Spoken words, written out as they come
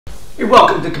Hey,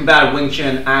 welcome to Combative Wing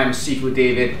Chun. I'm Sifu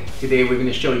David. Today we're going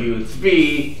to show you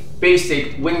 3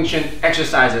 basic Wing Chun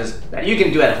exercises that you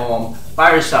can do at home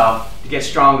by yourself to get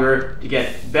stronger, to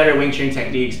get better Wing Chun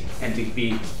techniques, and to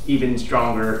be even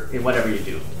stronger in whatever you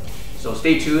do. So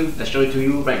stay tuned, let's show it to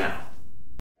you right now.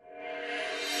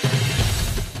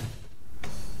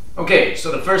 Okay,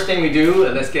 so the first thing we do,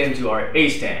 let's get into our A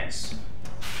stance.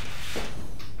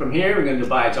 From here, we're going to do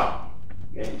Bai Zhang.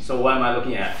 Okay, so what am I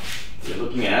looking at? You're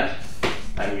looking at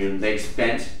having your legs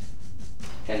bent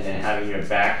and then having your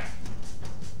back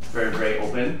vertebrae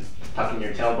open, tucking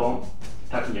your tailbone,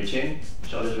 tucking your chin,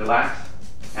 shoulders relaxed,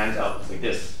 hands out like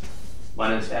this.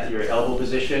 One is at your elbow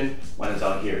position, one is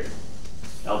out here.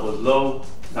 Elbows low,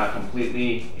 not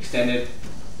completely extended,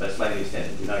 but slightly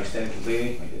extended. Do not extend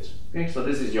completely like this. Okay, so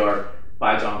this is your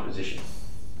Bai Zhang position.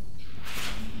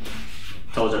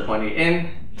 Toes are pointing in,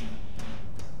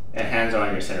 and hands are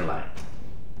on your center line.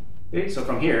 Okay, so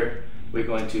from here, we're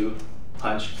going to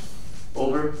punch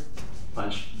over,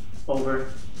 punch over,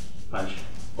 punch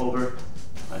over,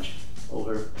 punch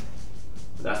over.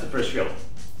 So that's the first drill.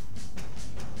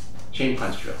 Chain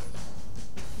punch drill.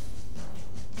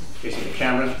 Facing the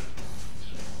camera.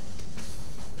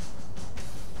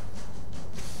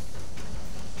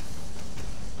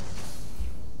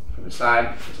 From the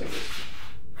side, just like this.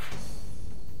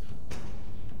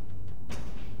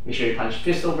 Make sure you punch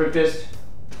fist over fist.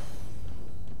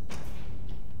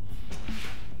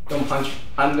 Don't punch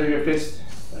under your fist.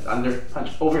 That's under.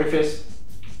 Punch over your fist.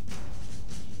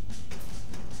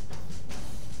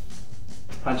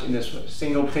 Punch in this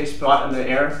single place spot in the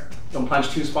air. Don't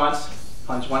punch 2 spots.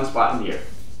 Punch 1 spot in the air.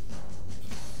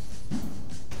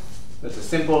 That's a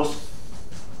simple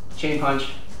chain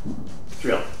punch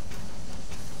drill.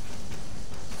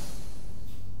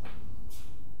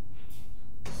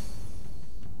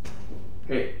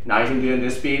 Okay, now you can do it in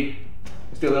this speed.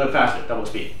 Let's do it a little faster, double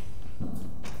speed.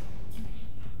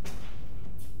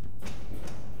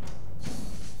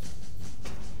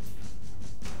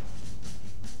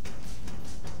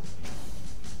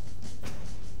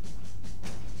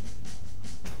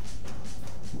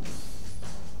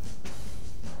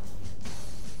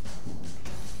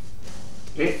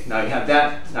 Okay, now you have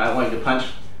that. Now I want you to punch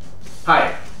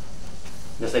higher.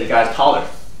 Just like you guys taller.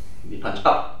 You punch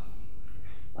up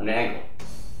on the angle.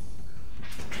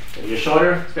 If you're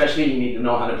shorter, especially, you need to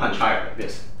know how to punch higher like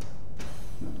this.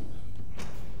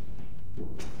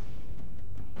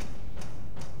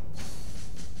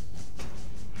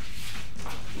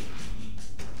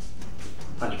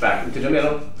 Punch back into the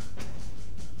middle.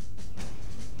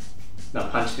 Now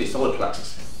punch the solar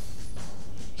plexus.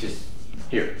 Just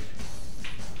here.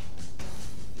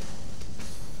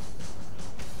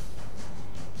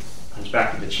 Punch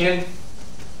back to the chin.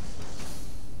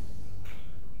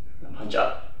 And punch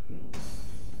up.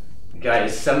 The guy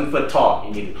is 7 foot tall.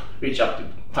 You need to reach up to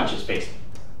punch his face.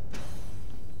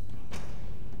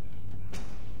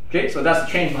 Okay, so that's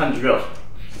the chain punch drill.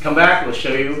 Come back, we'll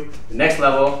show you the next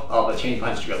level of a chain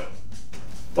punch drill.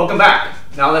 Welcome back.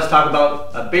 Now let's talk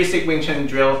about a basic Wing Chun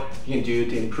drill you can do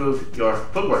to improve your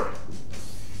footwork.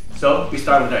 So we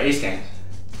start with our A stance.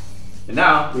 And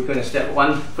now we're going to step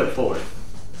 1 foot forward.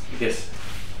 Like this.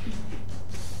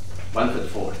 1 foot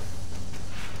forward.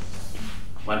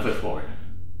 1 foot forward.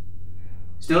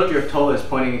 Still, your toe is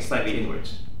pointing slightly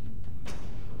inwards.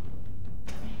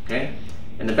 Okay?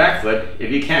 And the back foot,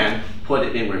 if you can, put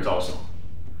it inwards also.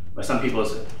 But some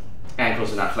people's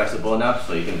ankles are not flexible enough,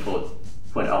 so you can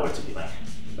point outwards if you like.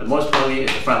 But most importantly,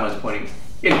 is the front one is pointing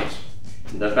inwards.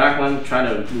 And the back one, try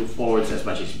to move forwards as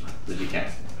much as you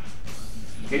can.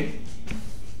 Okay?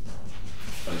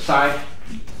 On the side,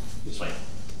 this way.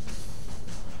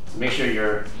 Make sure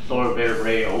your lower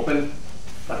vertebrae are open,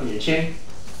 tucking your chin.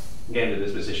 Get into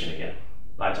this position again,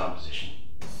 Bai Zhang position.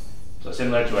 So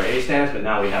similar to our A stance, but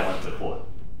now we have 1 foot forward.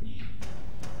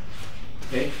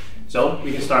 Okay, so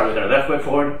we can start with our left foot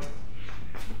forward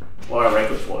or our right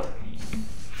foot forward.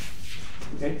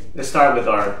 Okay, let's start with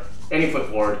our any foot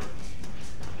forward,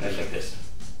 and like this.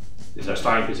 This is our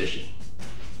starting position.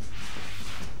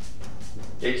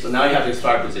 Okay, so now you have the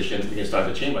start position. We can start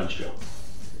the chain punch drill.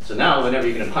 So now, whenever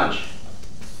you're going to punch,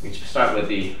 you can start with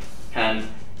the hand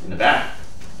in the back.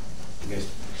 You can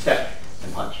step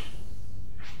and punch.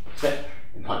 Step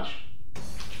and punch.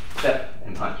 Step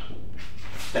and punch.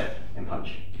 Step and punch.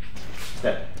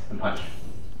 Step and punch.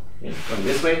 Okay, going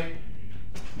this way.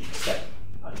 Step,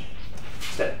 punch.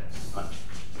 Step, punch.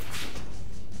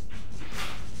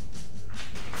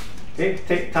 Okay,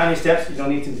 take tiny steps. You don't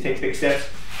need to take big steps.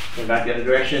 Going back the other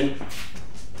direction.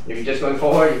 If you're just going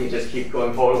forward, you can just keep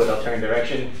going forward without turning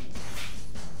direction.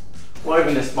 Or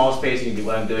even a small space, you can do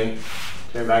what I'm doing.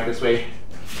 Turn back this way.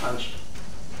 Punch,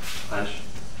 punch,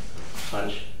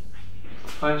 punch,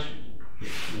 punch.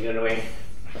 The other way.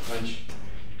 Punch,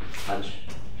 punch,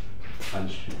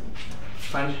 punch,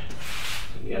 punch.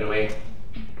 The other way.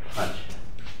 Punch,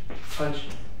 punch,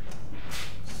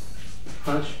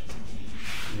 punch.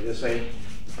 This way.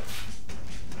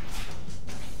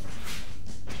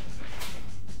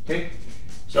 Okay.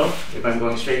 So if I'm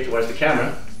going straight towards the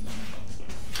camera,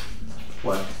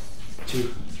 1,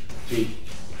 2, 3,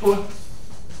 4.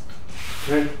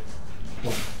 Turn.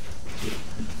 1, 2,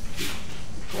 3,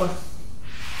 4.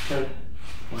 Turn.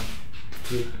 1,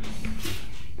 2, 3,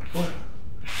 4.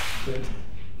 Turn.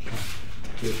 1,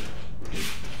 2, 3,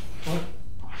 4.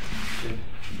 Turn.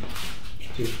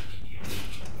 2, 3,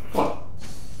 4.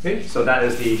 Okay, so that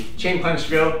is the chain punch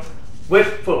drill with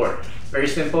footwork. Very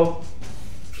simple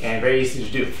and very easy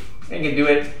to do. And you can do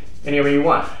it anywhere you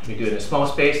want. You can do it in a small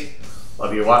space, or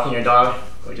if you're walking your dog,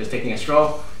 or just taking a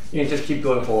stroll, you can just keep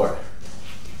going forward.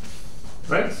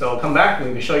 Right? So come back and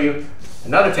we can show you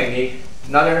another technique,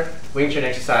 another Wing Chun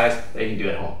exercise that you can do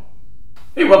at home.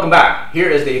 Hey, welcome back. Here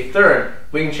is the third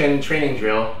Wing Chun training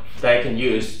drill that you can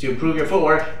use to improve your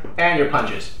footwork and your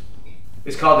punches.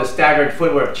 It's called the staggered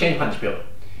footwork chain punch drill.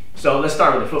 So let's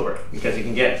start with the footwork because it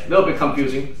can get a little bit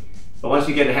confusing, but once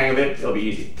you get the hang of it, it'll be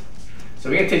easy. So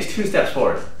we're going to take 2 steps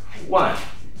forward. 1,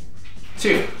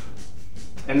 2.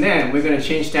 And then we're going to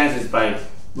change stances by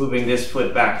moving this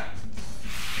foot back.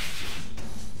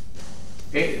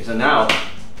 Okay, so now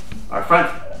our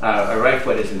right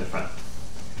foot is in the front.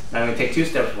 Now I'm going to take 2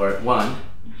 steps forward. 1,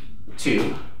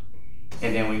 2.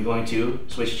 And then we're going to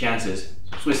switch stances,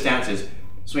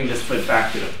 swing this foot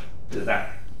back to the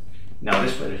back. Now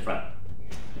this foot in front.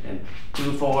 And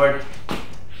 2 forward,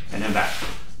 and then back.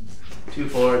 2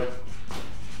 forward,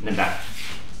 and then back.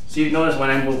 So you notice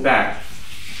when I move back,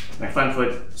 my front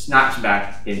foot snaps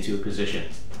back into position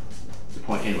to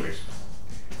point inwards.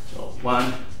 So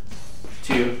 1,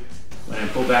 2, when I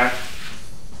pull back,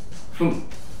 boom,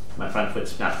 my front foot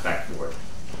snaps back forward.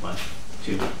 1,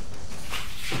 2,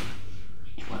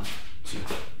 1, 2,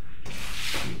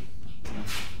 3, 1,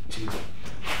 2,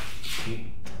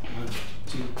 3, 1,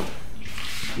 2,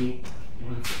 3,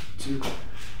 1, 2,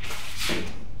 3.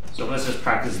 So let's just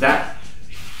practice that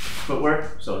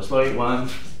footwork. So slowly, 1,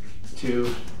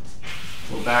 2,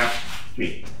 pull back,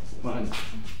 3, 1,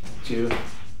 2,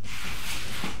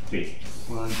 3,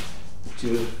 1,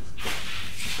 2,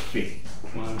 3,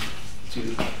 1,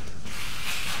 2,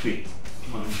 3,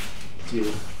 1, 2,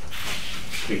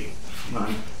 3,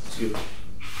 1, 2,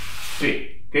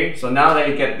 3. Okay, so now that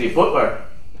you get the footwork,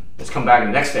 let's come back in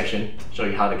the next section, show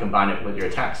you how to combine it with your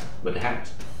attacks, with the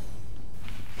hands.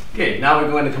 Okay, now we're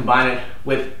going to combine it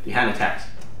with the hand attacks.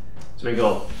 So we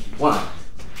go 1,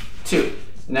 2,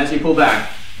 and as you pull back,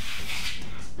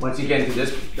 once you get into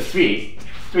this, the 3,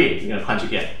 you're going to punch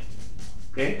again.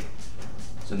 Okay,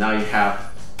 so now you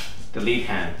have the lead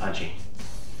hand punching.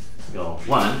 Go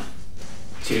 1,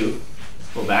 2,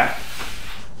 pull back,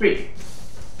 3,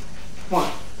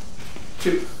 1,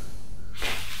 2,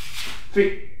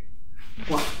 3,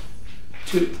 1,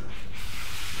 2,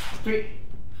 3,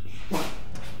 1,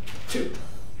 2,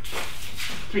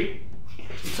 3,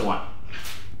 and so on.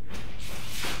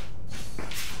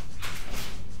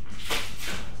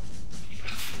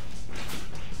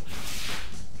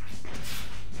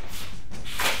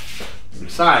 On the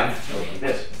side, go like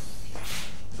this.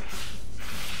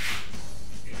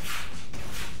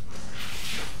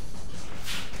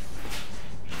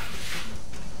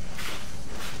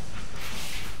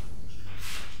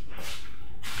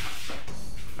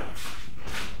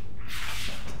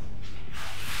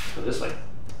 So this way.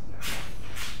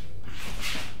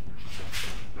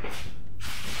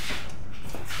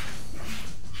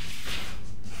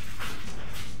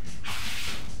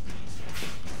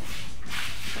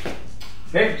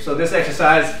 Okay, so this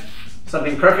exercise is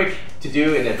something perfect to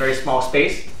do in a very small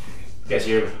space because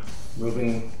you're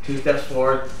moving 2 steps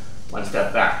forward, 1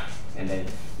 step back, and then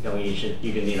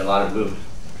you can need a lot of room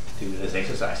to do this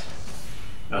exercise.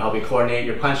 It'll help you coordinate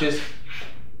your punches,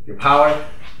 your power,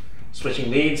 switching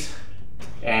leads,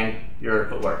 and your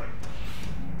footwork.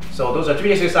 So those are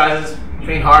 3 exercises.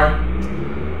 Train hard,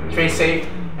 train safe,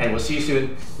 and we'll see you soon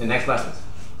in the next lessons.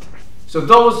 So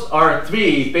those are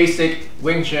 3 basic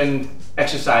Wing Chun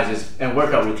exercises and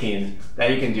workout routines that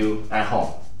you can do at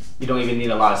home. You don't even need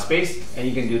a lot of space, and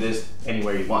you can do this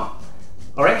anywhere you want.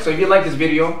 Alright, so if you like this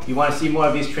video, you want to see more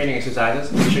of these training exercises,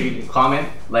 make sure you can comment,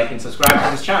 like, and subscribe to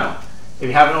this channel. If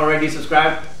you haven't already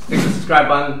subscribed, click the subscribe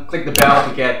button, click the bell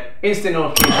to get instant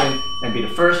notification and be the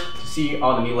first to see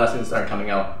all the new lessons that are coming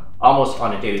out almost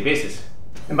on a daily basis.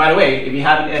 And by the way, if you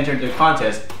haven't entered the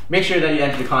contest, make sure that you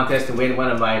enter the contest to win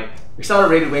one of my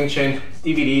accelerated Wing Chun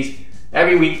DVDs.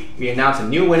 Every week, we announce a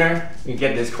new winner. You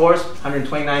get this course,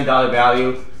 $129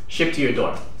 value, shipped to your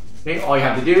door. Okay, all you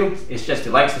have to do is just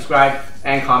to like, subscribe,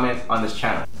 and comment on this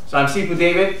channel. So I'm Sifu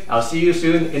David. I'll see you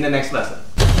soon in the next lesson.